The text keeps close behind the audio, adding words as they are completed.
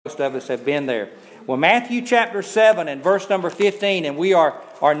Most of us have been there. Well, Matthew chapter 7 and verse number 15, and we are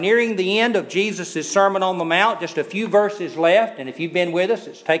nearing the end of Jesus' Sermon on the Mount. Just a few verses left, and if you've been with us,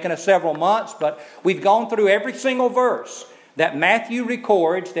 it's taken us several months, but we've gone through every single verse that Matthew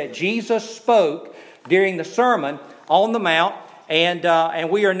records that Jesus spoke during the Sermon on the Mount, and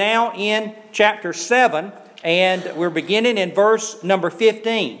we are now in chapter 7, and we're beginning in verse number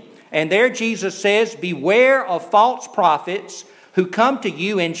 15. And there Jesus says, "Beware of false prophets who come to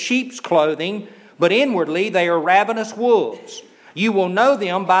you in sheep's clothing, but inwardly they are ravenous wolves. You will know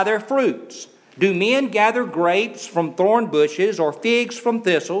them by their fruits. Do men gather grapes from thorn bushes or figs from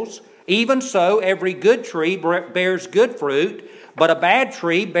thistles? Even so, every good tree bears good fruit, but a bad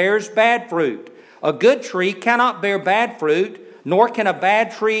tree bears bad fruit. A good tree cannot bear bad fruit, nor can a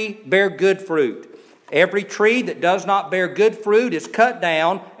bad tree bear good fruit. Every tree that does not bear good fruit is cut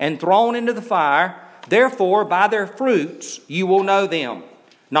down and thrown into the fire. Therefore, by their fruits you will know them.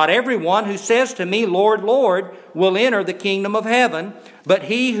 Not everyone who says to me, 'Lord, Lord,' will enter the kingdom of heaven, but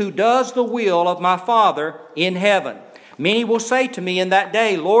he who does the will of my Father in heaven. Many will say to me in that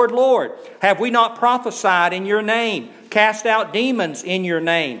day, 'Lord, Lord, have we not prophesied in your name, cast out demons in your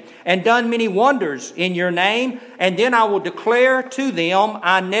name, and done many wonders in your name?' And then I will declare to them,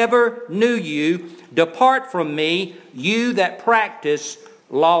 'I never knew you. Depart from me, you that practice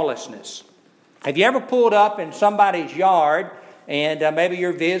lawlessness.'" Have you ever pulled up in somebody's yard, and maybe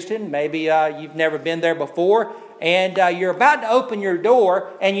you're visiting, maybe you've never been there before, and you're about to open your door,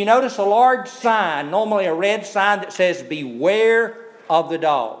 and you notice a large sign, normally a red sign that says, "Beware of the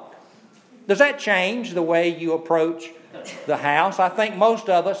dog"? Does that change the way you approach the house? I think most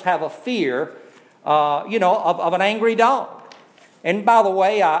of us have a fear, of an angry dog. And by the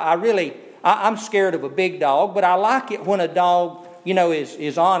way, I'm scared of a big dog, but I like it when a dog,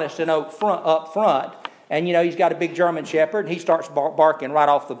 is honest and up front. And, he's got a big German Shepherd, and he starts barking right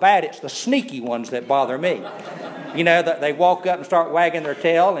off the bat. It's the sneaky ones that bother me. That they walk up and start wagging their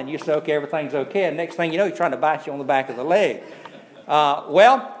tail, and you say, "Okay, everything's okay." And next thing you know, he's trying to bite you on the back of the leg.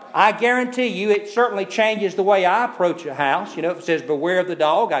 Well, I guarantee you it certainly changes the way I approach a house. If it says, "Beware of the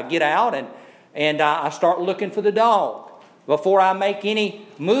dog," I get out and I start looking for the dog. Before I make any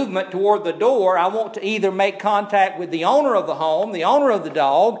movement toward the door, I want to either make contact with the owner of the home, the owner of the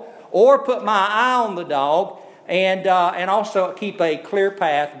dog, or put my eye on the dog and also keep a clear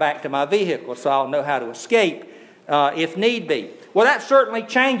path back to my vehicle so I'll know how to escape if need be. Well, that certainly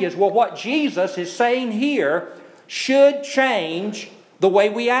changes. Well, what Jesus is saying here should change the way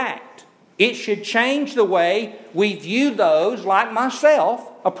we act. It should change the way we view those like myself,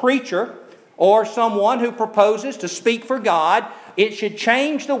 a preacher, or someone who proposes to speak for God. It should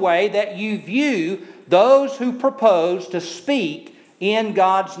change the way that you view those who propose to speak in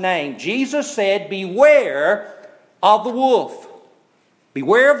God's name. Jesus said, "Beware of the wolf."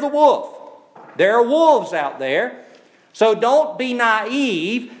 Beware of the wolf. There are wolves out there. So don't be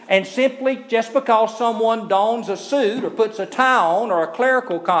naive and simply just because someone dons a suit or puts a tie on or a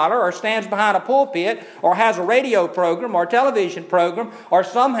clerical collar or stands behind a pulpit or has a radio program or a television program or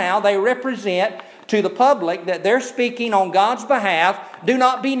somehow they represent to the public that they're speaking on God's behalf, do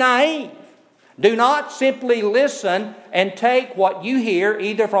not be naive. Do not simply listen and take what you hear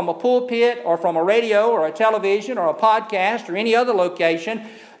either from a pulpit or from a radio or a television or a podcast or any other location.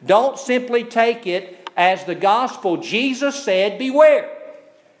 Don't simply take it as the gospel. Jesus said, "Beware.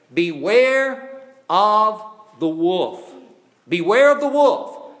 Beware of the wolf." Beware of the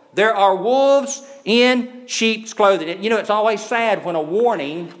wolf. There are wolves in sheep's clothing. It's always sad when a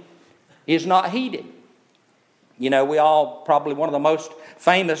warning is not heeded. We all, probably one of the most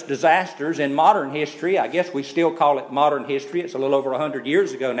famous disasters in modern history, I guess we still call it modern history, it's a little over 100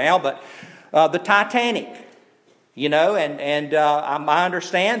 years ago now, but the Titanic. I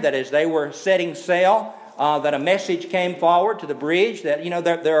understand that as they were setting sail, that a message came forward to the bridge that,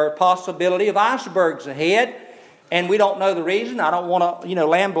 there are a possibility of icebergs ahead, and we don't know the reason. I don't want to,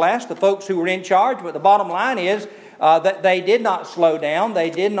 lambaste the folks who were in charge, but the bottom line is that they did not slow down. They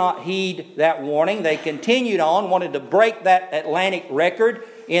did not heed that warning. They continued on, wanted to break that Atlantic record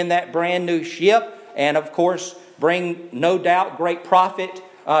in that brand new ship, and of course, bring, no doubt, great profit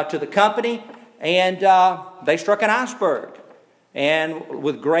to the company. And they struck an iceberg, and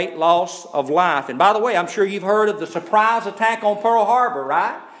with great loss of life. And by the way, I'm sure you've heard of the surprise attack on Pearl Harbor,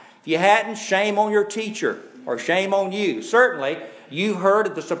 right? If you hadn't, shame on your teacher, or shame on you. Certainly, you've heard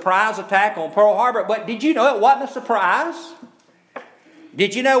of the surprise attack on Pearl Harbor, but did you know it wasn't a surprise?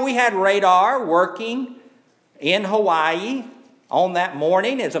 Did you know we had radar working in Hawaii on that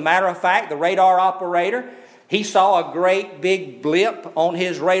morning? As a matter of fact, the radar operator, he saw a great big blip on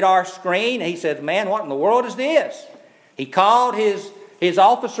his radar screen. He said, "Man, what in the world is this?" He called his his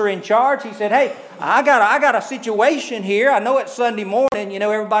officer in charge. He said, hey, I got a situation here. I know it's Sunday morning,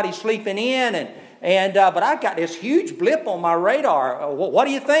 everybody's sleeping in, but I got this huge blip on my radar. What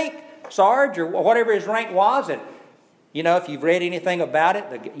do you think, Sarge, or whatever his rank was? And, if you've read anything about it,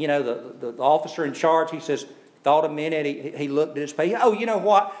 the officer in charge, he says, thought a minute, he looked at his page. Oh, you know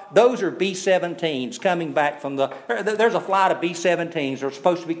what? Those are B-17s coming back from there's a flight of B-17s. They're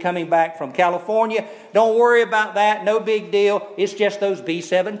supposed to be coming back from California. Don't worry about that. No big deal. It's just those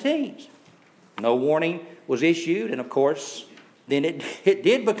B-17s. No warning was issued. And, of course, then it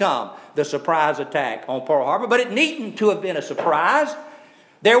did become the surprise attack on Pearl Harbor. But it needn't to have been a surprise.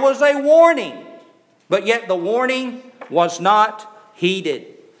 There was a warning. But yet the warning was not heeded.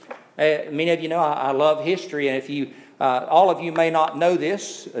 Many of you know I love history, and all of you may not know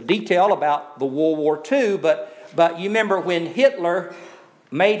this detail about the World War II, but you remember when Hitler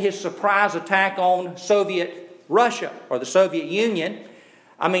made his surprise attack on Soviet Russia or the Soviet Union.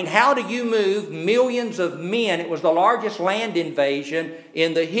 I mean, how do you move millions of men? It was the largest land invasion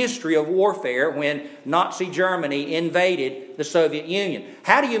in the history of warfare when Nazi Germany invaded the Soviet Union.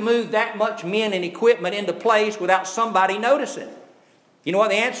 How do you move that much men and equipment into place without somebody noticing? You know what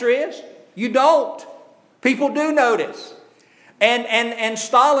the answer is? You don't. People do notice. And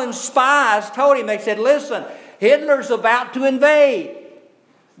Stalin's spies told him, they said, listen, Hitler's about to invade.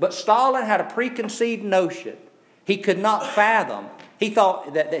 But Stalin had a preconceived notion. He could not fathom. He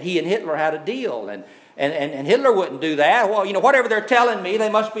thought that he and Hitler had a deal. And Hitler wouldn't do that. Well, whatever they're telling me,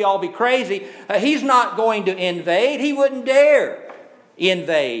 they must all be crazy. He's not going to invade. He wouldn't dare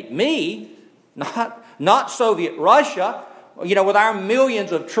invade me. Not Soviet Russia. With our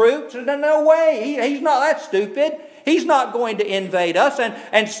millions of troops. No way. He's not that stupid. He's not going to invade us.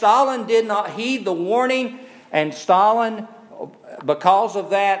 And Stalin did not heed the warning. And Stalin, because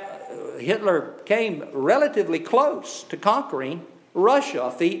of that, Hitler came relatively close to conquering Russia,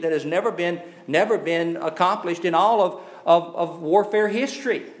 a feat that has never been accomplished in all of warfare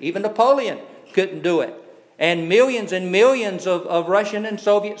history. Even Napoleon couldn't do it. And millions of Russian and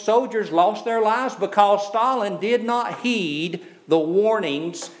Soviet soldiers lost their lives because Stalin did not heed the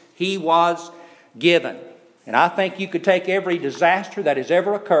warnings he was given. And I think you could take every disaster that has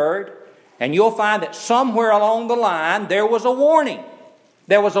ever occurred, and you'll find that somewhere along the line there was a warning.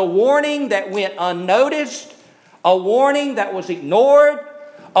 There was a warning that went unnoticed, a warning that was ignored,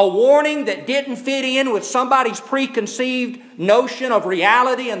 a warning that didn't fit in with somebody's preconceived notion of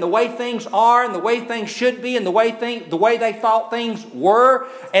reality and the way things are and the way things should be and the way they thought things were.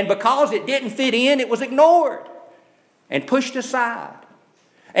 And because it didn't fit in, it was ignored and pushed aside.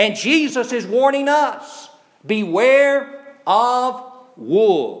 And Jesus is warning us, beware of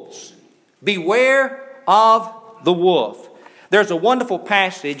wolves. Beware of the wolf. There's a wonderful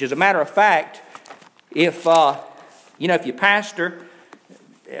passage. As a matter of fact, if you pastor,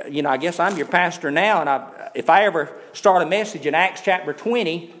 I guess I'm your pastor now, and if I ever start a message in Acts chapter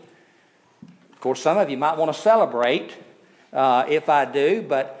 20, of course some of you might want to celebrate if I do,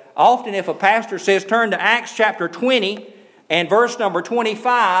 but often if a pastor says turn to Acts chapter 20 and verse number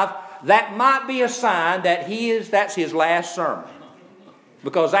 25, that might be a sign that that's his last sermon.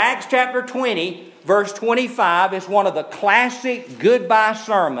 Because Acts chapter 20, verse 25 is one of the classic goodbye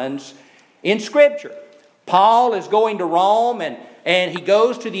sermons in Scripture. Paul is going to Rome, and he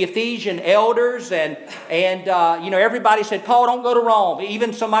goes to the Ephesian elders, and everybody said, Paul, don't go to Rome.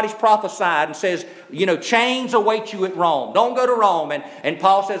 Even somebody's prophesied and says, chains await you at Rome. Don't go to Rome. And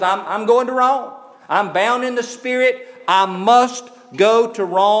Paul says, I'm going to Rome. I'm bound in the Spirit. I must go to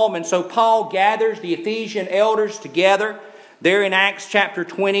Rome. And so Paul gathers the Ephesian elders together there in Acts chapter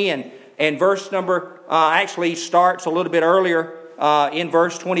 20, and verse number actually starts a little bit earlier in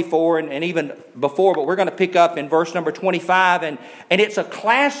verse 24 and even before, but we're going to pick up in verse number 25, and it's a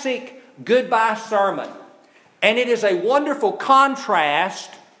classic goodbye sermon. And it is a wonderful contrast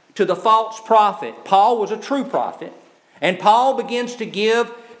to the false prophet. Paul was a true prophet, and Paul begins to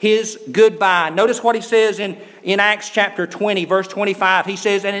give his goodbye. Notice what he says in Acts chapter 20, verse 25. He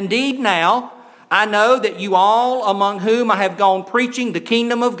says, and indeed now I know that you all among whom I have gone preaching the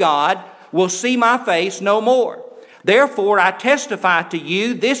kingdom of God will see my face no more. Therefore I testify to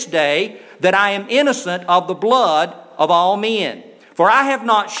you this day that I am innocent of the blood of all men. For I have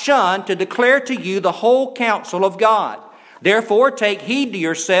not shunned to declare to you the whole counsel of God. Therefore take heed to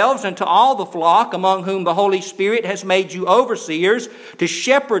yourselves and to all the flock among whom the Holy Spirit has made you overseers to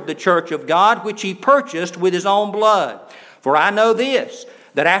shepherd the church of God which he purchased with his own blood. For I know this,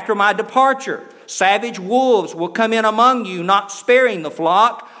 that after my departure savage wolves will come in among you, not sparing the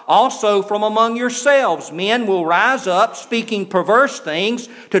flock. Also from among yourselves men will rise up, speaking perverse things,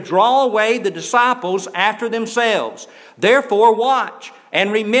 to draw away the disciples after themselves. Therefore watch,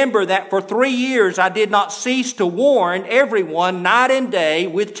 and remember that for 3 years I did not cease to warn everyone night and day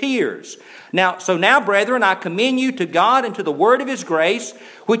with tears. Now, brethren, I commend you to God and to the word of His grace,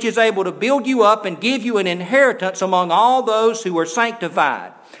 which is able to build you up and give you an inheritance among all those who are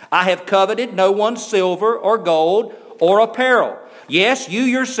sanctified. I have coveted no one's silver or gold or apparel. Yes, you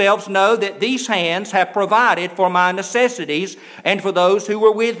yourselves know that these hands have provided for my necessities and for those who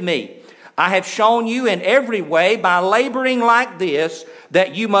were with me. I have shown you in every way by laboring like this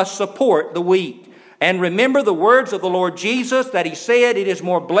that you must support the weak. And remember the words of the Lord Jesus, that He said, it is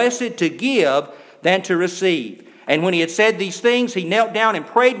more blessed to give than to receive. And when He had said these things, He knelt down and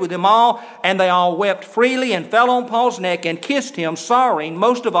prayed with them all, and they all wept freely and fell on Paul's neck and kissed him, sorrowing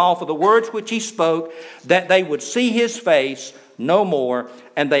most of all for the words which he spoke, that they would see his face no more.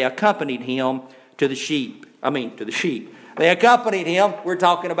 And they accompanied him to the sheep. They accompanied him. We're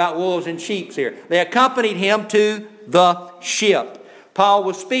talking about wolves and sheep here. They accompanied him to the ship. Paul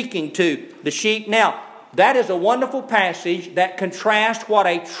was speaking to the sheep. Now, that is a wonderful passage that contrasts what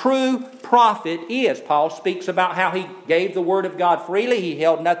a true prophet is. Paul speaks about how he gave the word of God freely. He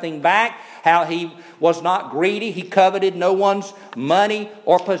held nothing back. How he was not greedy. He coveted no one's money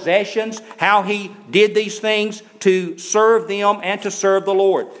or possessions. How he did these things to serve them and to serve the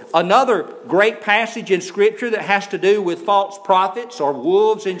Lord. Another great passage in Scripture that has to do with false prophets or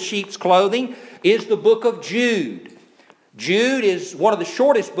wolves in sheep's clothing is the book of Jude. Jude is one of the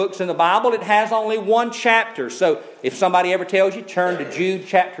shortest books in the Bible. It has only one chapter. So if somebody ever tells you, turn to Jude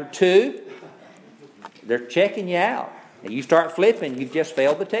chapter 2, they're checking you out. And you start flipping, you've just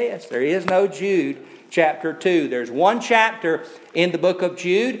failed the test. There is no Jude chapter 2. There's one chapter in the book of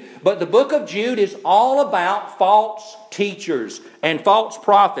Jude, but the book of Jude is all about false teachers and false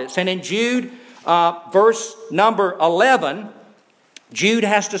prophets. And in Jude, verse number 11, Jude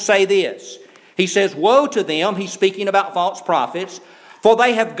has to say this. He says, woe to them, he's speaking about false prophets, for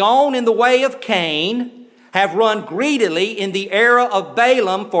they have gone in the way of Cain, have run greedily in the error of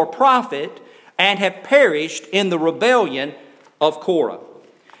Balaam for profit, and have perished in the rebellion of Korah.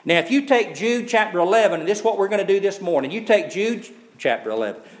 Now, if you take Jude chapter 11, and this is what we're going to do this morning. You take Jude chapter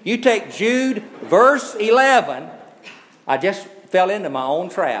 11. You take Jude verse 11. I just fell into my own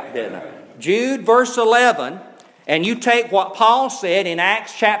trap, didn't I? Jude verse 11, and you take what Paul said in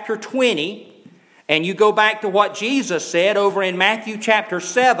Acts chapter 20, and you go back to what Jesus said over in Matthew chapter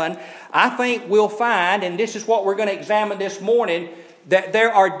 7, I think we'll find, and this is what we're going to examine this morning, that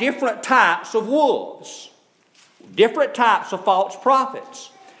there are different types of wolves, different types of false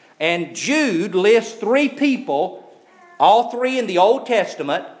prophets. And Jude lists 3 people, all 3 in the Old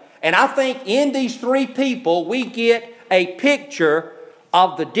Testament, and I think in these 3 people we get a picture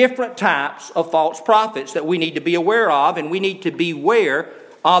of the different types of false prophets that we need to be aware of, and we need to beware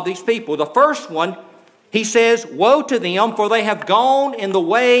of these people. The first one, he says, woe to them, for they have gone in the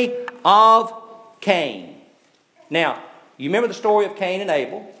way of Cain. Now, you remember the story of Cain and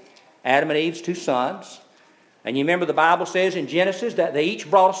Abel, Adam and Eve's 2 sons. And you remember the Bible says in Genesis that they each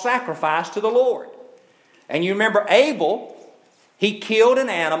brought a sacrifice to the Lord. And you remember Abel, he killed an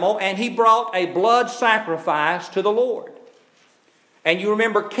animal and he brought a blood sacrifice to the Lord. And you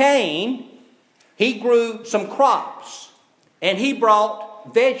remember Cain, he grew some crops and he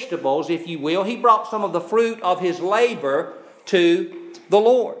brought vegetables, if you will. He brought some of the fruit of his labor to the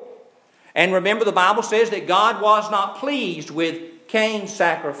Lord. And remember the Bible says that God was not pleased with Cain's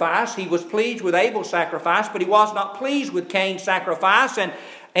sacrifice. He was pleased with Abel's sacrifice, but he was not pleased with Cain's sacrifice,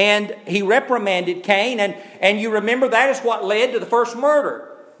 and he reprimanded Cain. And you remember that is what led to the first murder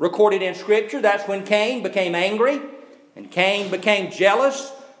recorded in Scripture. That's when Cain became angry, and Cain became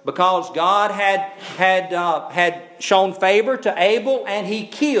jealous because God had shown favor to Abel, and he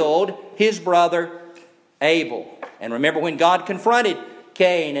killed his brother Abel. And remember when God confronted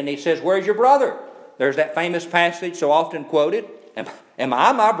Cain, and he says, where's your brother? There's that famous passage so often quoted. Am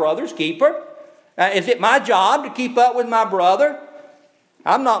I my brother's keeper? Is it my job to keep up with my brother?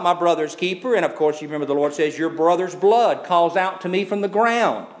 I'm not my brother's keeper. And of course, you remember the Lord says, your brother's blood calls out to me from the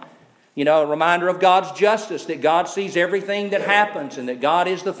ground. You know, a reminder of God's justice, that God sees everything that happens and that God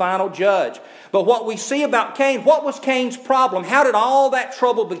is the final judge. But what we see about Cain, what was Cain's problem? How did all that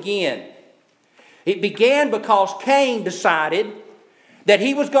trouble begin? It began because Cain decided that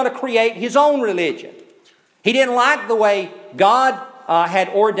he was going to create his own religion. He didn't like the way God had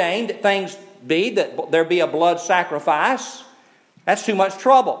ordained that things be, that there be a blood sacrifice. That's too much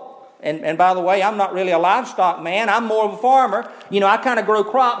trouble. And by the way, I'm not really a livestock man. I'm more of a farmer. You know, I kind of grow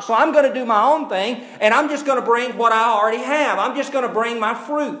crops, so I'm going to do my own thing, and I'm just going to bring what I already have. I'm just going to bring my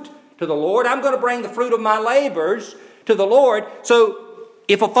fruit to the Lord. I'm going to bring the fruit of my labors to the Lord. So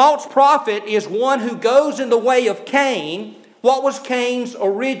If a false prophet is one who goes in the way of Cain, what was Cain's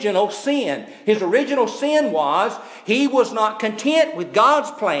original sin? His original sin was he was not content with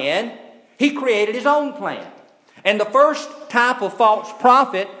God's plan. He created his own plan. And the first type of false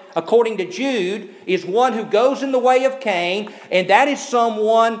prophet, according to Jude, is one who goes in the way of Cain, and that is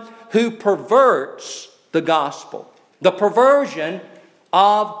someone who perverts the gospel. The perversion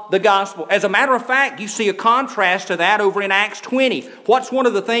of the gospel. As a matter of fact, you see a contrast to that over in Acts 20. What's one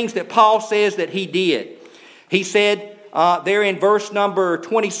of the things that Paul says that he did? He said there in verse number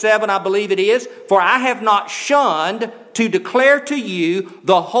 27, I believe it is, "For I have not shunned to declare to you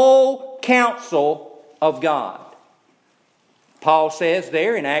the whole counsel of God." Paul says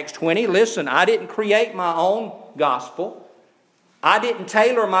there in Acts 20, listen, I didn't create my own gospel. I didn't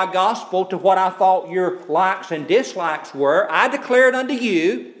tailor my gospel to what I thought your likes and dislikes were. I declared unto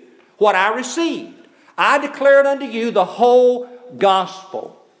you what I received. I declared unto you the whole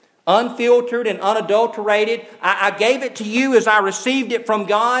gospel, unfiltered and unadulterated. I gave it to you as I received it from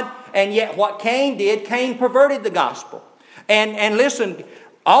God, and yet what Cain did, Cain perverted the gospel. And listen,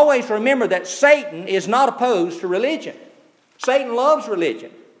 always remember that Satan is not opposed to religion. Satan loves religion.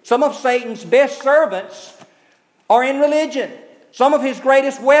 Some of Satan's best servants are in religion. Some of his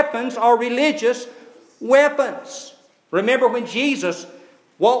greatest weapons are religious weapons. Remember when Jesus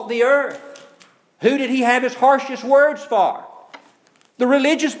walked the earth, who did he have his harshest words for? The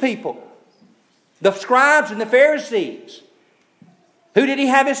religious people, the scribes and the Pharisees. Who did he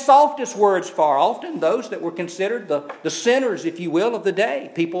have his softest words for? Often those that were considered the sinners, if you will, of the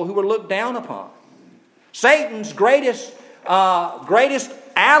day, people who were looked down upon. Satan's greatest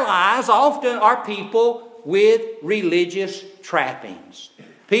allies often are people with religious trappings.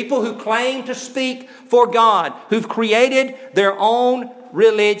 People who claim to speak for God, who've created their own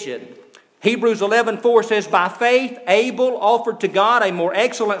religion. Hebrews 11:4 says, "By faith Abel offered to God a more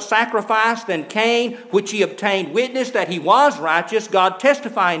excellent sacrifice than Cain, which he obtained witness that he was righteous, God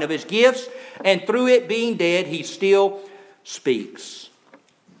testifying of his gifts, and through it being dead, he still speaks."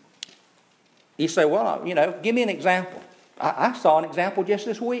 You say, well, give me an example. I saw an example just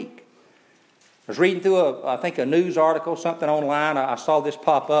this week. I was reading through a news article, something online. I saw this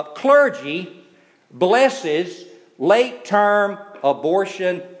pop up. Clergy blesses late-term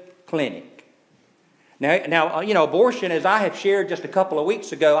abortion clinic. Now, abortion, as I have shared just a couple of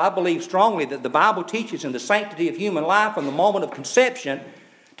weeks ago, I believe strongly that the Bible teaches in the sanctity of human life from the moment of conception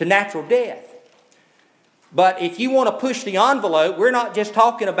to natural death. But if you want to push the envelope, we're not just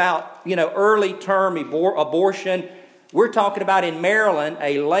talking about, early-term abortion. We're talking about in Maryland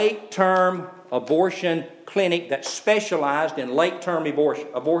a late-term abortion clinic that specialized in late-term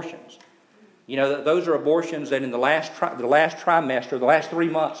abortions. Those are abortions that in the last trimester, the last 3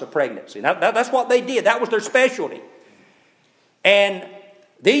 months of pregnancy. Now, that's what they did. That was their specialty. And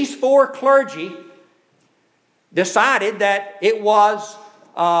these 4 clergy decided that it was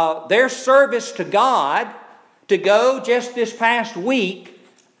their service to God to go just this past week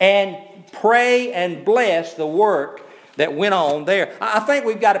and pray and bless the work that went on there. I think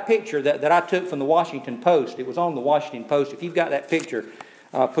we've got a picture that I took from the Washington Post. It was on the Washington Post. If you've got that picture,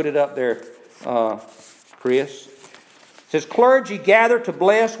 put it up there, Chris. It says, clergy gathered to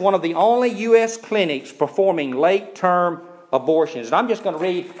bless one of the only U.S. clinics performing late-term abortions. And I'm just going to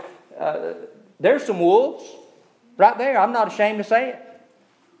read, there's some wolves right there. I'm not ashamed to say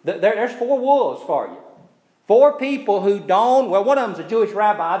it. There's 4 wolves for you. 4 people who one of them's a Jewish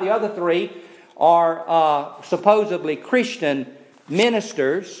rabbi, the other 3 are supposedly Christian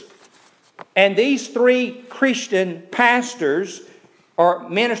ministers. And these 3 Christian pastors or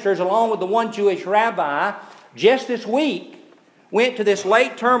ministers, along with the one Jewish rabbi, just this week went to this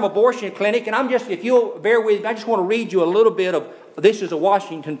late-term abortion clinic. And if you'll bear with me, I just want to read you a little bit of, this is a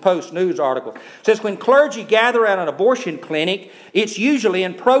Washington Post news article. It says, when clergy gather at an abortion clinic, it's usually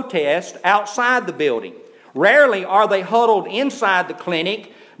in protest outside the building. Rarely are they huddled inside the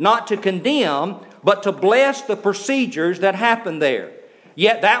clinic, not to condemn, but to bless the procedures that happen there.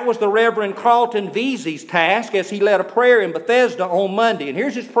 Yet that was the Reverend Carlton Vesey's task as he led a prayer in Bethesda on Monday. And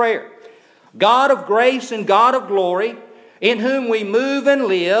here's his prayer. God of grace and God of glory, in whom we move and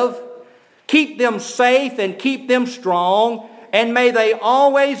live, keep them safe and keep them strong, and may they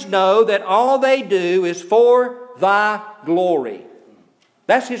always know that all they do is for thy glory.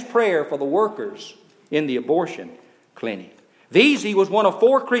 That's his prayer for the workers in the abortion clinic. Vesey was one of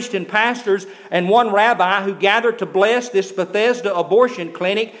 4 Christian pastors and one rabbi who gathered to bless this Bethesda abortion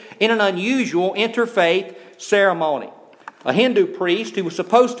clinic in an unusual interfaith ceremony. A Hindu priest who was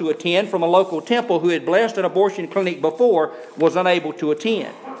supposed to attend from a local temple who had blessed an abortion clinic before was unable to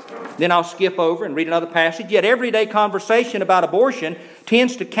attend. Then I'll skip over and read another passage. Yet everyday conversation about abortion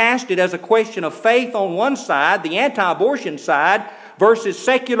tends to cast it as a question of faith on one side, the anti-abortion side, versus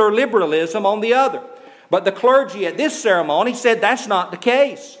secular liberalism on the other. But the clergy at this ceremony said that's not the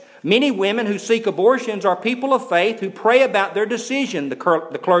case. Many women who seek abortions are people of faith who pray about their decision, the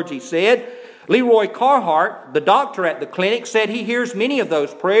clergy said. Leroy Carhart, the doctor at the clinic, said he hears many of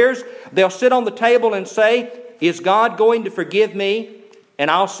those prayers. They'll sit on the table and say, "Is God going to forgive me?" And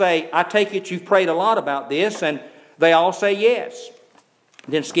I'll say, "I take it you've prayed a lot about this." And they all say yes.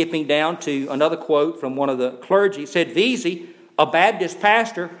 Then skipping down to another quote from one of the clergy, said Vesey, a Baptist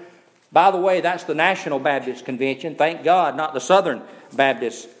pastor, by the way, that's the National Baptist Convention, thank God, not the Southern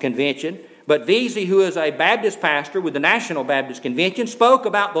Baptist Convention. But Vesey, who is a Baptist pastor with the National Baptist Convention, spoke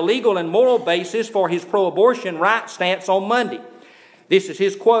about the legal and moral basis for his pro-abortion rights stance on Monday. This is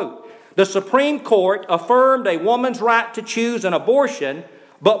his quote. "The Supreme Court affirmed a woman's right to choose an abortion,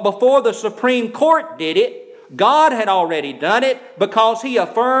 but before the Supreme Court did it, God had already done it because He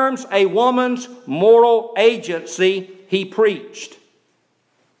affirms a woman's moral agency," he preached.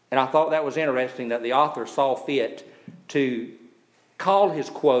 And I thought that was interesting that the author saw fit to call his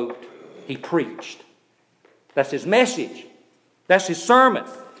quote, "He preached." That's his message. That's his sermon.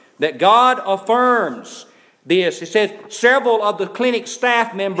 That God affirms this. He said several of the clinic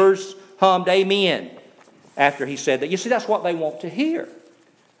staff members hummed amen after he said that. You see, that's what they want to hear.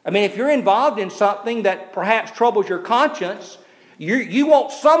 I mean, if you're involved in something that perhaps troubles your conscience, you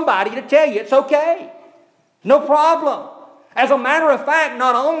want somebody to tell you it's okay. No problem. As a matter of fact,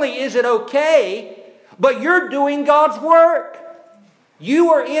 not only is it okay, but you're doing God's work.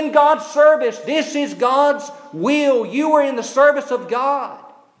 You are in God's service. This is God's will. You are in the service of God.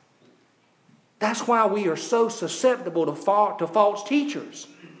 That's why we are so susceptible to false teachers.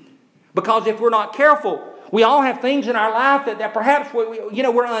 Because if we're not careful, we all have things in our life that perhaps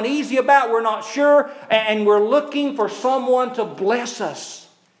we're uneasy about, we're not sure, and we're looking for someone to bless us.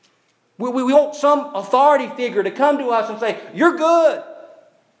 We want some authority figure to come to us and say, "You're good.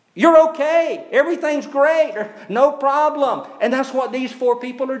 You're okay. Everything's great. No problem." And that's what these four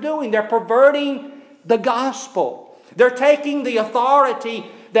people are doing. They're perverting the gospel. They're taking the authority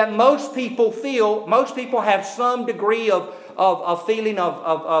that most people feel. Most people have some degree of feeling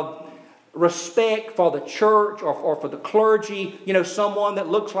of respect for the church or for the clergy. You know, someone that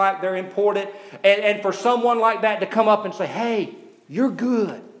looks like they're important. And for someone like that to come up and say, "Hey, you're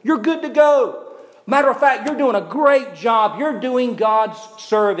good. You're good to go. Matter of fact, you're doing a great job. You're doing God's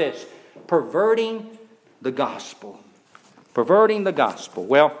service." Perverting the gospel. Perverting the gospel.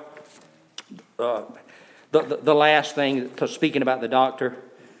 Well, the last thing, speaking about the doctor.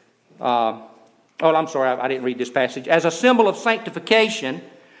 I'm sorry, I didn't read this passage. As a symbol of sanctification,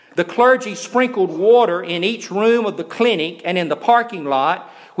 the clergy sprinkled water in each room of the clinic and in the parking lot,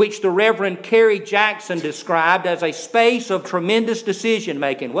 which the Reverend Kerry Jackson described as a space of tremendous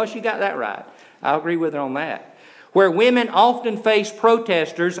decision-making. Well, she got that right. I agree with her on that. Where women often face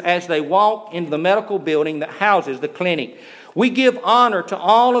protesters as they walk into the medical building that houses the clinic. "We give honor to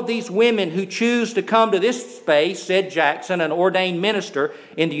all of these women who choose to come to this space," said Jackson, an ordained minister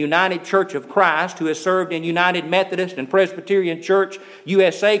in the United Church of Christ who has served in United Methodist and Presbyterian Church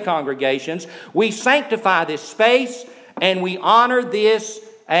USA congregations. "We sanctify this space and we honor this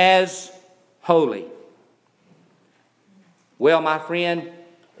as holy." Well, my friend,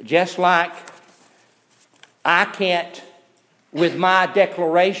 just like I can't, with my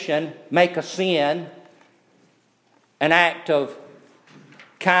declaration, make a sin an act of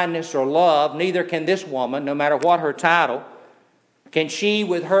kindness or love, neither can this woman, no matter what her title, can she,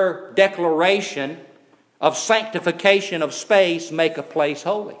 with her declaration of sanctification of space, make a place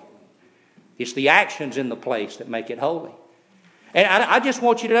holy. It's the actions in the place that make it holy. And I just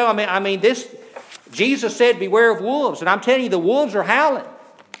want you to know, I mean, this, Jesus said, "Beware of wolves." And I'm telling you, the wolves are howling.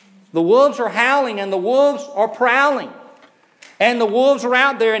 The wolves are howling and the wolves are prowling. And the wolves are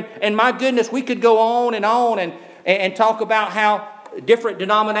out there. And my goodness, we could go on and talk about how different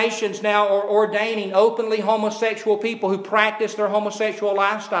denominations now are ordaining openly homosexual people who practice their homosexual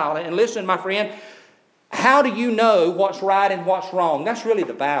lifestyle. And listen, my friend, how do you know what's right and what's wrong? That's really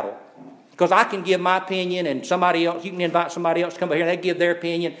the battle. Because I can give my opinion and somebody else, you can invite somebody else to come over here and they give their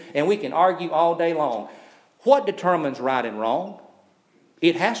opinion and we can argue all day long. What determines right and wrong?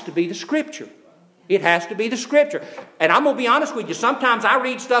 It has to be the Scripture. It has to be the Scripture. And I'm going to be honest with you. Sometimes I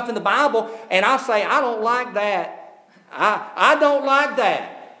read stuff in the Bible and I say, "I don't like that. I don't like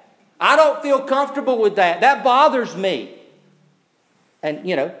that. I don't feel comfortable with that. That bothers me." And,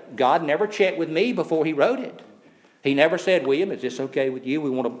 God never checked with me before He wrote it. He never said, "William, is this okay with you? We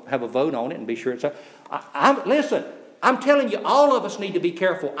want to have a vote on it and be sure it's..." Listen, I'm telling you, all of us need to be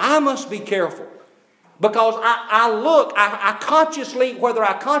careful. I must be careful. Because I consciously, whether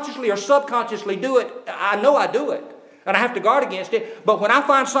I consciously or subconsciously do it, I know I do it. And I have to guard against it. But when I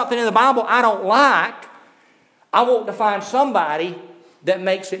find something in the Bible I don't like, I want to find somebody that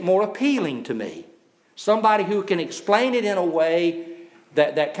makes it more appealing to me. Somebody who can explain it in a way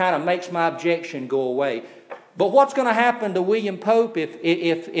that kind of makes my objection go away. But what's going to happen to William Pope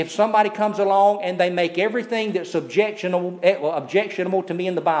if somebody comes along and they make everything that's objectionable to me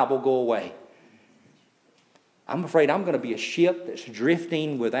in the Bible go away? I'm afraid I'm going to be a ship that's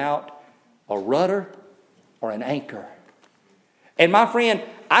drifting without a rudder or an anchor. And my friend,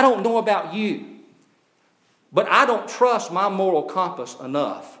 I don't know about you, but I don't trust my moral compass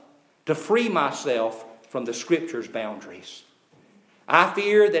enough to free myself from the Scripture's boundaries. I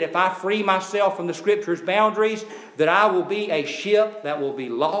fear that if I free myself from the Scripture's boundaries, that I will be a ship that will be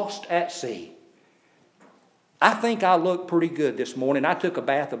lost at sea. I think I look pretty good this morning. I took a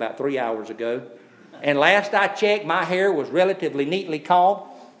bath about 3 hours ago. And last I checked, my hair was relatively neatly combed.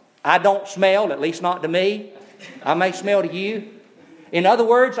 I don't smell, at least not to me. I may smell to you. In other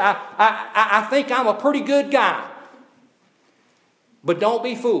words, I think I'm a pretty good guy. But don't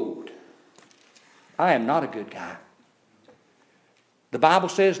be fooled. I am not a good guy. The Bible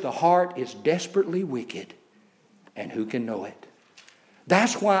says the heart is desperately wicked, and who can know it?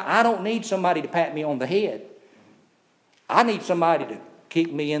 That's why I don't need somebody to pat me on the head. I need somebody to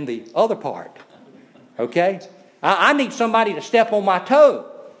kick me in the other part. Okay? I need somebody to step on my toe.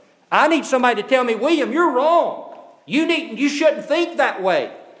 I need somebody to tell me, William, you're wrong. You shouldn't think that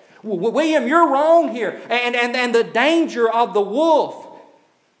way. William, you're wrong here. And the danger of the wolf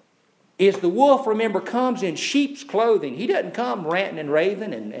is the wolf, remember, comes in sheep's clothing. He doesn't come ranting and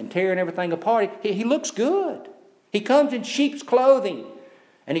raving and tearing everything apart. He looks good. He comes in sheep's clothing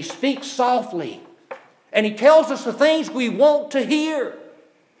and he speaks softly. And he tells us the things we want to hear.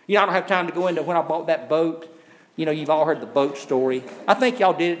 You know, I don't have time to go into when I bought that boat. You know, you've all heard the boat story. I think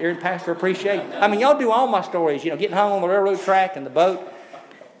y'all did it there, Pastor. Appreciate it. I mean, y'all do all my stories, you know, getting hung on the railroad track and the boat.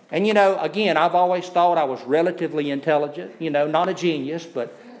 And, you know, again, I've always thought I was relatively intelligent. You know, not a genius,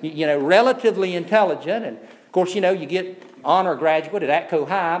 but, you know, relatively intelligent. And, of course, you know, you get honor graduate at ATCO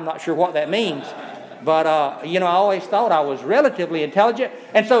High. I'm not sure what that means. But, you know, I always thought I was relatively intelligent.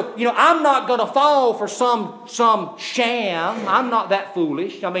 And so, you know, I'm not going to fall for some sham. I'm not that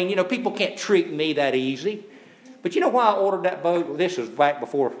foolish. I mean, you know, people can't trick me that easy. But you know why I ordered that boat? This was back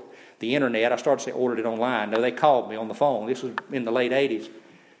before the internet. I started to say ordered it online. No, they called me on the phone. This was in the late 80s.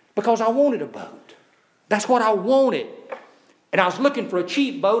 Because I wanted a boat. That's what I wanted. And I was looking for a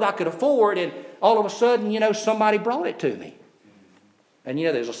cheap boat I could afford. And all of a sudden, you know, somebody brought it to me. And you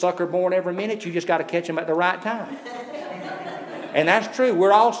know, there's a sucker born every minute. You just got to catch them at the right time. And that's true.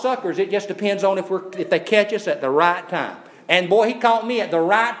 We're all suckers. It just depends on if they catch us at the right time. And boy, he caught me at the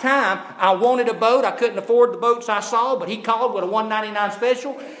right time. I wanted a boat. I couldn't afford the boats I saw, but he called with a $199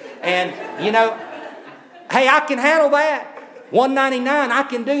 special. And you know, hey, I can handle that. $199, I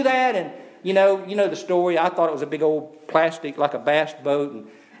can do that. And you know the story. I thought it was a big old plastic, like a bass boat, and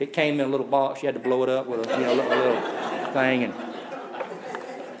it came in a little box. You had to blow it up with a little thing. And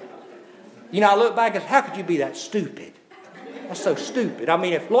you know, I look back and say, how could you be that stupid? That's so stupid. I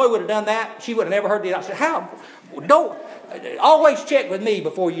mean, if Lloyd would have done that, she would have never heard it. I said, how? Don't always check with me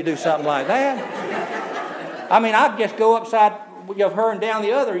before you do something like that. I mean, I'd just go upside of her and down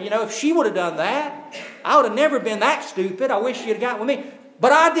the other. You know, if she would have done that, I would have never been that stupid. I wish she'd have got with me.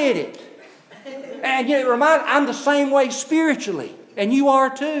 But I did it. And you know, I'm the same way spiritually. And you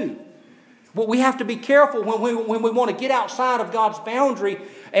are too. But we have to be careful when we want to get outside of God's boundary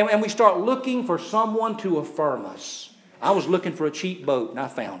and we start looking for someone to affirm us. I was looking for a cheap boat and I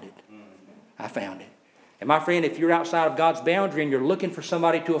found it. I found it. And my friend, if you're outside of God's boundary and you're looking for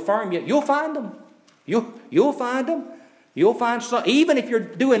somebody to affirm you, you'll find them. You'll find them. You'll find some. Even if you're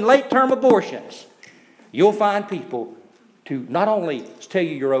doing late-term abortions, you'll find people to not only tell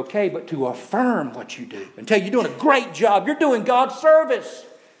you you're okay, but to affirm what you do and tell you you're doing a great job. You're doing God's service.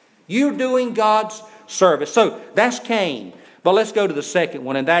 You're doing God's service. So that's Cain. But let's go to the second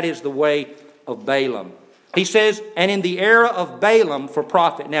one, and that is the way of Balaam. He says, and in the era of Balaam for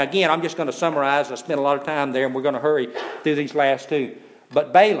profit. Now again, I'm just going to summarize. I spent a lot of time there, and we're going to hurry through these last two.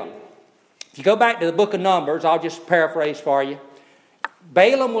 But Balaam, if you go back to the book of Numbers, I'll just paraphrase for you.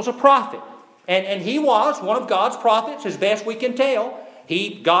 Balaam was a prophet. And he was one of God's prophets, as best we can tell.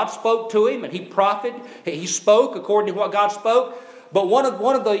 God spoke to him, and he spoke according to what God spoke. But one of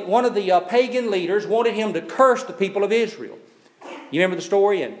the pagan leaders wanted him to curse the people of Israel. You remember the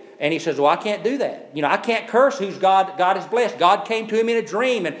story? And he says, well, I can't do that. I can't curse whose God has blessed. God came to him in a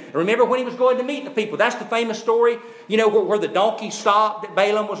dream. And remember when he was going to meet the people. That's the famous story, where the donkey stopped that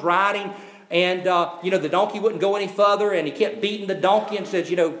Balaam was riding. And, the donkey wouldn't go any further. And he kept beating the donkey and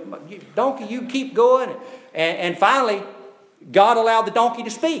says, donkey, you keep going. And finally, God allowed the donkey to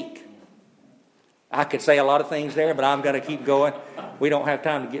speak. I could say a lot of things there, but I'm going to keep going. We don't have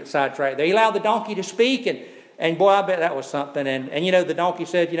time to get sidetracked there. He allowed the donkey to speak, and boy, I bet that was something. And the donkey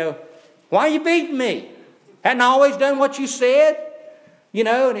said, why are you beating me? Hadn't I always done what you said?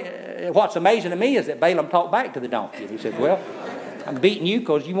 And what's amazing to me is that Balaam talked back to the donkey. He said, well, I'm beating you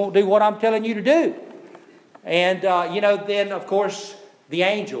because you won't do what I'm telling you to do. And, then, of course, the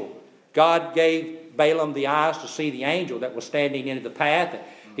angel. God gave Balaam the eyes to see the angel that was standing into the path. And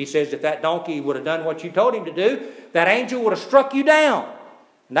he says if that donkey would have done what you told him to do, that angel would have struck you down.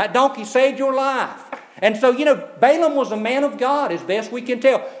 And that donkey saved your life. And so, Balaam was a man of God as best we can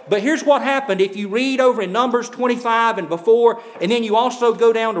tell. But here's what happened. If you read over in Numbers 25 and before, and then you also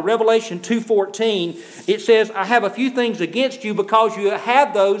go down to Revelation 2:14, it says, I have a few things against you because you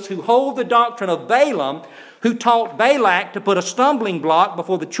have those who hold the doctrine of Balaam, who taught Balak to put a stumbling block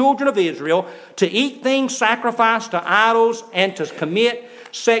before the children of Israel, to eat things sacrificed to idols and to commit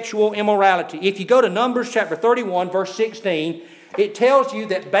sexual immorality. If you go to Numbers chapter 31, verse 16, it tells you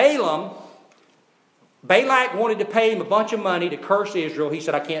that Balak wanted to pay him a bunch of money to curse Israel. He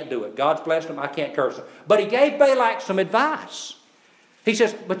said, I can't do it. God's blessed him. I can't curse him. But he gave Balak some advice. He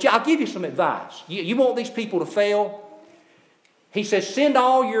says, but I'll give you some advice. You want these people to fail? He says, send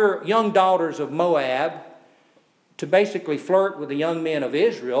all your young daughters of Moab to basically flirt with the young men of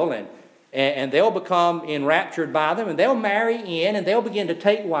Israel, and they'll become enraptured by them, and they'll marry in, and they'll begin to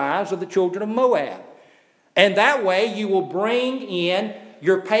take wives of the children of Moab. And that way you will bring in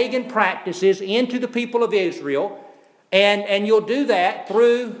your pagan practices into the people of Israel, and you'll do that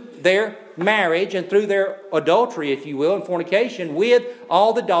through their marriage and through their adultery, if you will, and fornication with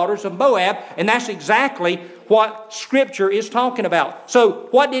all the daughters of Moab. And that's exactly what Scripture is talking about. So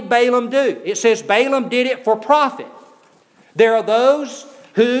what did Balaam do? It says Balaam did it for profit. There are those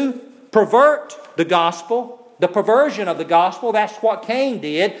who pervert the gospel, the perversion of the gospel. That's what Cain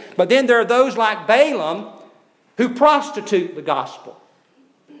did. But then there are those like Balaam who prostitute the gospel.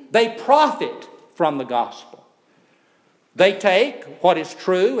 They profit from the gospel. They take what is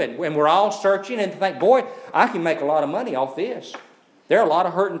true, and we're all searching and think, boy, I can make a lot of money off this. There are a lot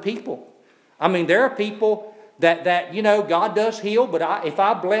of hurting people. I mean, there are people that God does heal, but if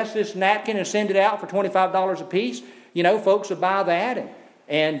I bless this napkin and send it out for $25 a piece, folks will buy that,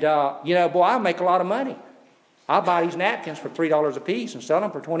 and boy, I'll make a lot of money. I'll buy these napkins for $3 a piece and sell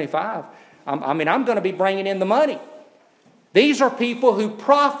them for $25. I'm going to be bringing in the money. These are people who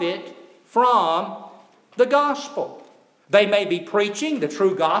profit from the gospel. They may be preaching the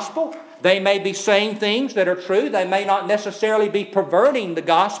true gospel. They may be saying things that are true. They may not necessarily be perverting the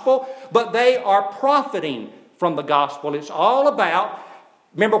gospel, but they are profiting from the gospel. It's all about,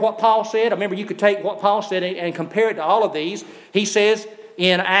 remember what Paul said? I remember you could take what Paul said and compare it to all of these. He says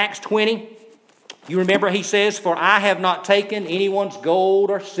in Acts 20, you remember he says, for I have not taken anyone's gold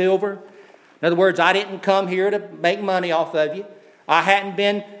or silver. In other words, I didn't come here to make money off of you. I hadn't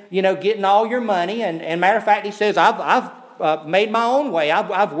been, getting all your money. And matter of fact, he says, I've made my own way.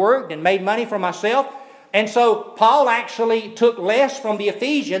 I've worked and made money for myself. And so Paul actually took less from the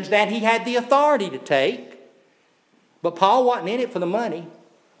Ephesians than he had the authority to take. But Paul wasn't in it for the money.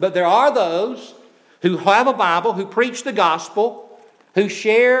 But there are those who have a Bible, who preach the gospel, who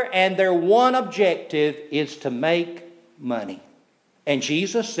share, and their one objective is to make money. And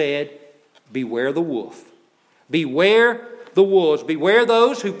Jesus said, beware the wolf. Beware the wolves. Beware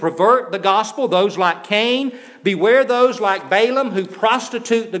those who pervert the gospel, those like Cain. Beware those like Balaam who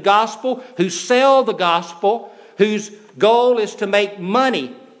prostitute the gospel, who sell the gospel, whose goal is to make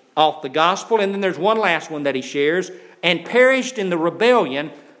money off the gospel. And then there's one last one that he shares, and perished in the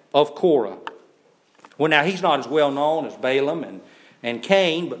rebellion of Korah. Well, now he's not as well known as Balaam and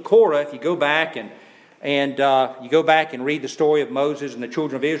Cain, but Korah, if you go back and you go back and read the story of Moses and the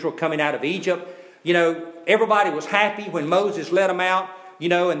children of Israel coming out of Egypt, everybody was happy when Moses let them out,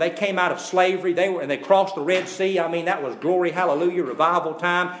 and they came out of slavery. They crossed the Red Sea. I mean, that was glory, hallelujah, revival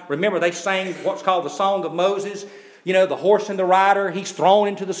time. Remember, they sang what's called the Song of Moses. The horse and the rider, he's thrown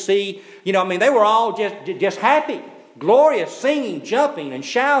into the sea. They were all just happy, glorious, singing, jumping, and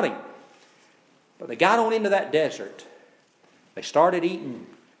shouting. But they got on into that desert. They started eating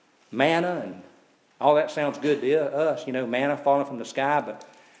manna, and all that sounds good to us, manna falling from the sky. But,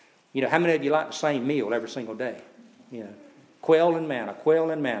 how many of you like the same meal every single day? Quail and manna,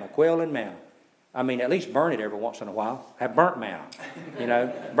 quail and manna, quail and manna. I mean, at least burn it every once in a while. Have burnt manna,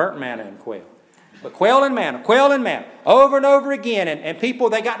 burnt manna and quail. But quail and manna, over and over again. And people,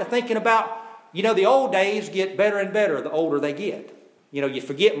 they got to thinking about, the old days get better and better the older they get. You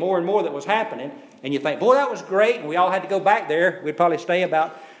forget more and more that was happening. And you think, boy, that was great. And we all had to go back there. We'd probably stay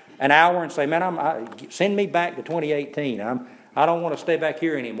about an hour and say, man, send me back to 2018. I don't want to stay back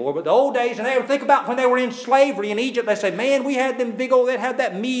here anymore. But the old days, and they would think about when they were in slavery in Egypt, they say, man, we had them they'd have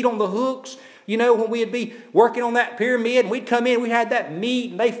that meat on the hooks. When we'd be working on that pyramid, and we'd come in, we had that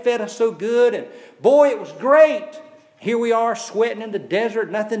meat, and they fed us so good, and boy, it was great. Here we are sweating in the desert,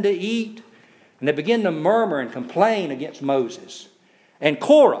 nothing to eat. And they begin to murmur and complain against Moses. And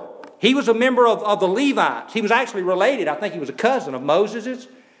Korah, he was a member of the Levites. He was actually related. I think he was a cousin of Moses's.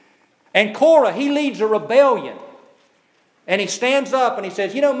 And Korah, he leads a rebellion. And he stands up and he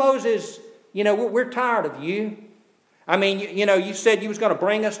says, Moses, we're tired of you. I mean, you said you was going to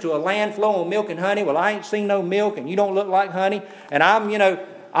bring us to a land flowing with milk and honey. Well, I ain't seen no milk, and you don't look like honey. And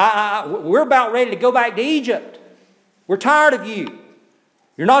we're about ready to go back to Egypt. We're tired of you.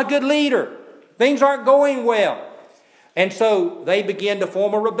 You're not a good leader. Things aren't going well. And so they begin to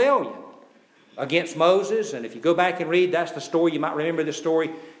form a rebellion against Moses. And if you go back and read, that's the story. You might remember the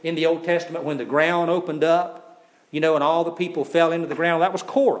story in the Old Testament when the ground opened up. And all the people fell into the ground. That was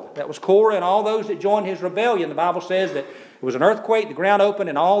Korah. And all those that joined his rebellion. The Bible says that it was an earthquake, the ground opened,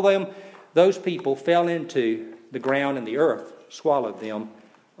 and those people fell into the ground, and the earth swallowed them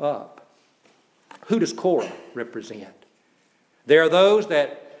up. Who does Korah represent? There are those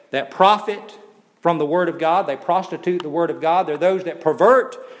that profit from the Word of God. They prostitute the Word of God. There are those that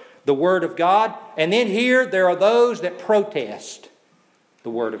pervert the Word of God. And then here there are those that protest the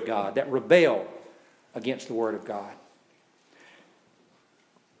Word of God, that rebel against the Word of God.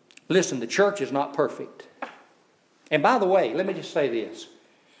 Listen, the church is not perfect. And by the way, let me just say this.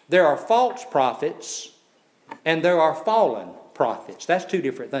 There are false prophets and there are fallen prophets. That's two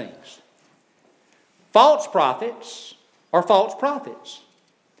different things. False prophets are false prophets.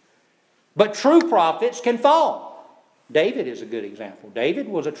 But true prophets can fall. David is a good example. David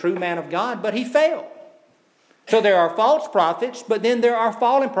was a true man of God, but he failed. So there are false prophets, but then there are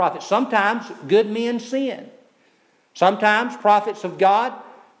fallen prophets. Sometimes good men sin. Sometimes prophets of God,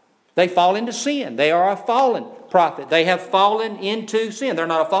 they fall into sin. They are a fallen prophet. They have fallen into sin. They're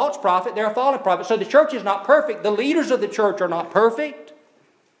not a false prophet, they're a fallen prophet. So the church is not perfect. The leaders of the church are not perfect.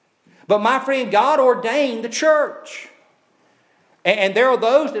 But my friend, God ordained the church. And there are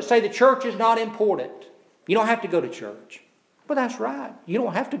those that say the church is not important. You don't have to go to church. Well, that's right. You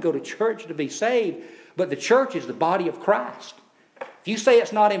don't have to go to church to be saved. But the church is the body of Christ. If you say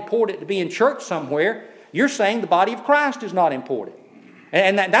it's not important to be in church somewhere, you're saying the body of Christ is not important.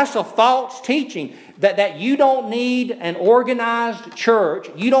 And that's a false teaching, that you don't need an organized church.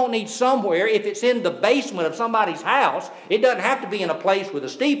 You don't need somewhere. If it's in the basement of somebody's house, it doesn't have to be in a place with a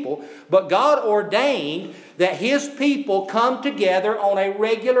steeple. But God ordained that His people come together on a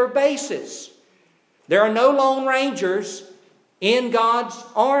regular basis. There are no Lone Rangers in God's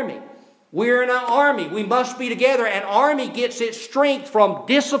army. We're in an army. We must be together. An army gets its strength from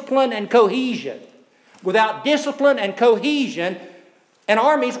discipline and cohesion. Without discipline and cohesion, an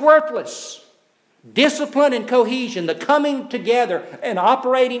army's worthless. Discipline and cohesion, the coming together and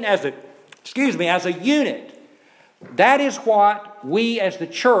operating as a unit. That is what we as the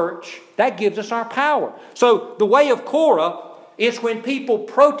church, that gives us our power. So the way of Korah is when people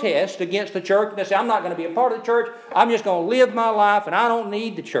protest against the church and they say, I'm not going to be a part of the church. I'm just going to live my life and I don't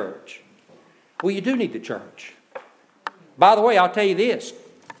need the church. Well, you do need the church. By the way, I'll tell you this.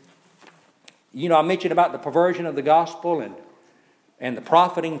 I mentioned about the perversion of the gospel and the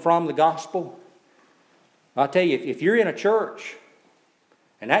profiting from the gospel. I'll tell you, if you're in a church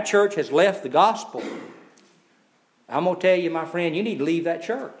and that church has left the gospel, I'm going to tell you, my friend, you need to leave that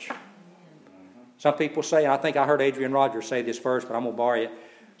church. Some people say, and I think I heard Adrian Rogers say this first, but I'm going to borrow it.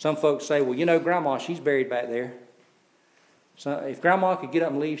 Some folks say, well, Grandma, she's buried back there. So if Grandma could get up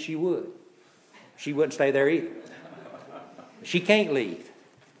and leave, she would. She wouldn't stay there either. She can't leave.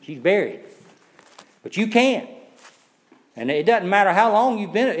 She's buried. But you can. And it doesn't matter how long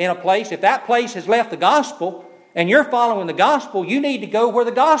you've been in a place. If that place has left the gospel and you're following the gospel, you need to go where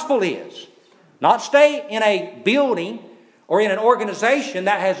the gospel is. Not stay in a building or in an organization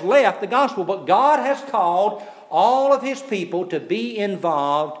that has left the gospel. But God has called all of His people to be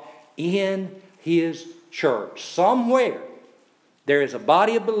involved in His church. Somewhere there is a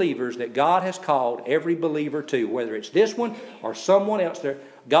body of believers that God has called every believer to, whether it's this one or someone else there.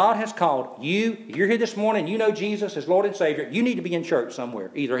 God has called you. If you're here this morning and you know Jesus as Lord and Savior, you need to be in church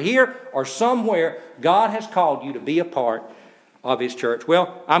somewhere. Either here or somewhere, God has called you to be a part of His church.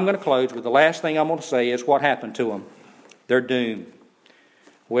 Well, I'm going to close with the last thing I'm going to say is what happened to them. They're doomed.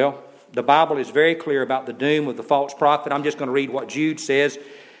 Well, the Bible is very clear about the doom of the false prophet. I'm just going to read what Jude says.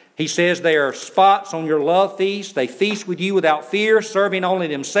 He says, they are spots on your love feast. They feast with you without fear, serving only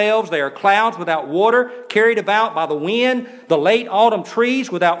themselves. They are clouds without water, carried about by the wind, the late autumn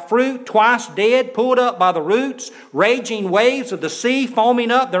trees without fruit, twice dead, pulled up by the roots, raging waves of the sea, foaming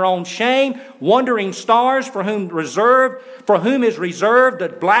up their own shame, wandering stars for whom is reserved the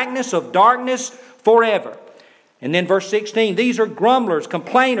blackness of darkness forever. And then verse 16, these are grumblers,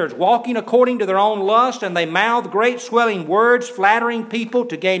 complainers, walking according to their own lust, and they mouth great swelling words, flattering people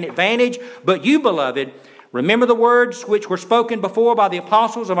to gain advantage. But you, beloved, remember the words which were spoken before by the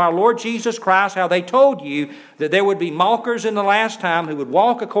apostles of our Lord Jesus Christ, how they told you that there would be mockers in the last time who would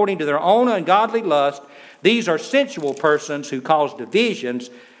walk according to their own ungodly lust. These are sensual persons who cause divisions,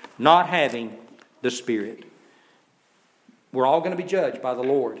 not having the Spirit. We're all going to be judged by the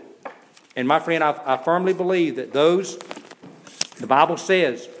Lord. And my friend, I firmly believe that the Bible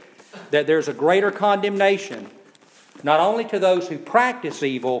says that there's a greater condemnation, not only to those who practice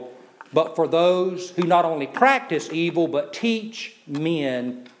evil, but for those who not only practice evil, but teach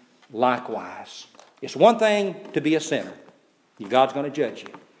men likewise. It's one thing to be a sinner. God's going to judge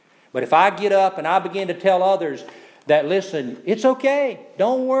you. But if I get up and I begin to tell others that, listen, it's okay,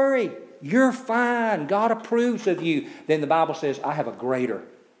 don't worry, you're fine, God approves of you, then the Bible says, I have a greater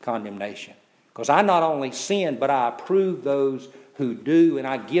condemnation. Because I not only sin, but I approve those who do, and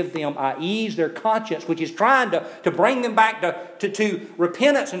I ease their conscience, which is trying to bring them back to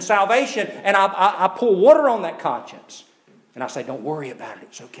repentance and salvation, and I pour water on that conscience. And I say, don't worry about it,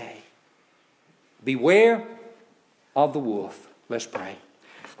 it's okay. Beware of the wolf. Let's pray.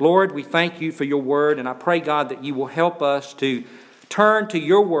 Lord, we thank you for your word, and I pray, God, that you will help us to turn to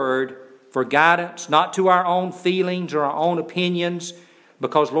your word for guidance, not to our own feelings or our own opinions,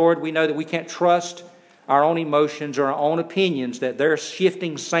 because, Lord, we know that we can't trust our own emotions or our own opinions, that they're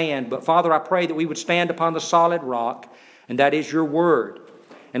shifting sand. But, Father, I pray that we would stand upon the solid rock, and that is your word.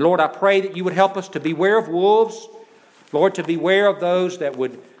 And, Lord, I pray that you would help us to beware of wolves, Lord, to beware of those that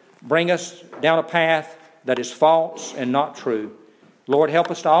would bring us down a path that is false and not true. Lord, help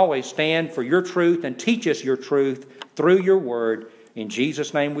us to always stand for your truth and teach us your truth through your word. In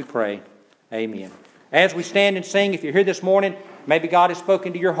Jesus' name we pray. Amen. As we stand and sing, if you're here this morning, maybe God has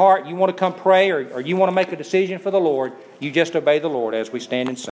spoken to your heart, you want to come pray, or you want to make a decision for the Lord, you just obey the Lord as we stand and sing.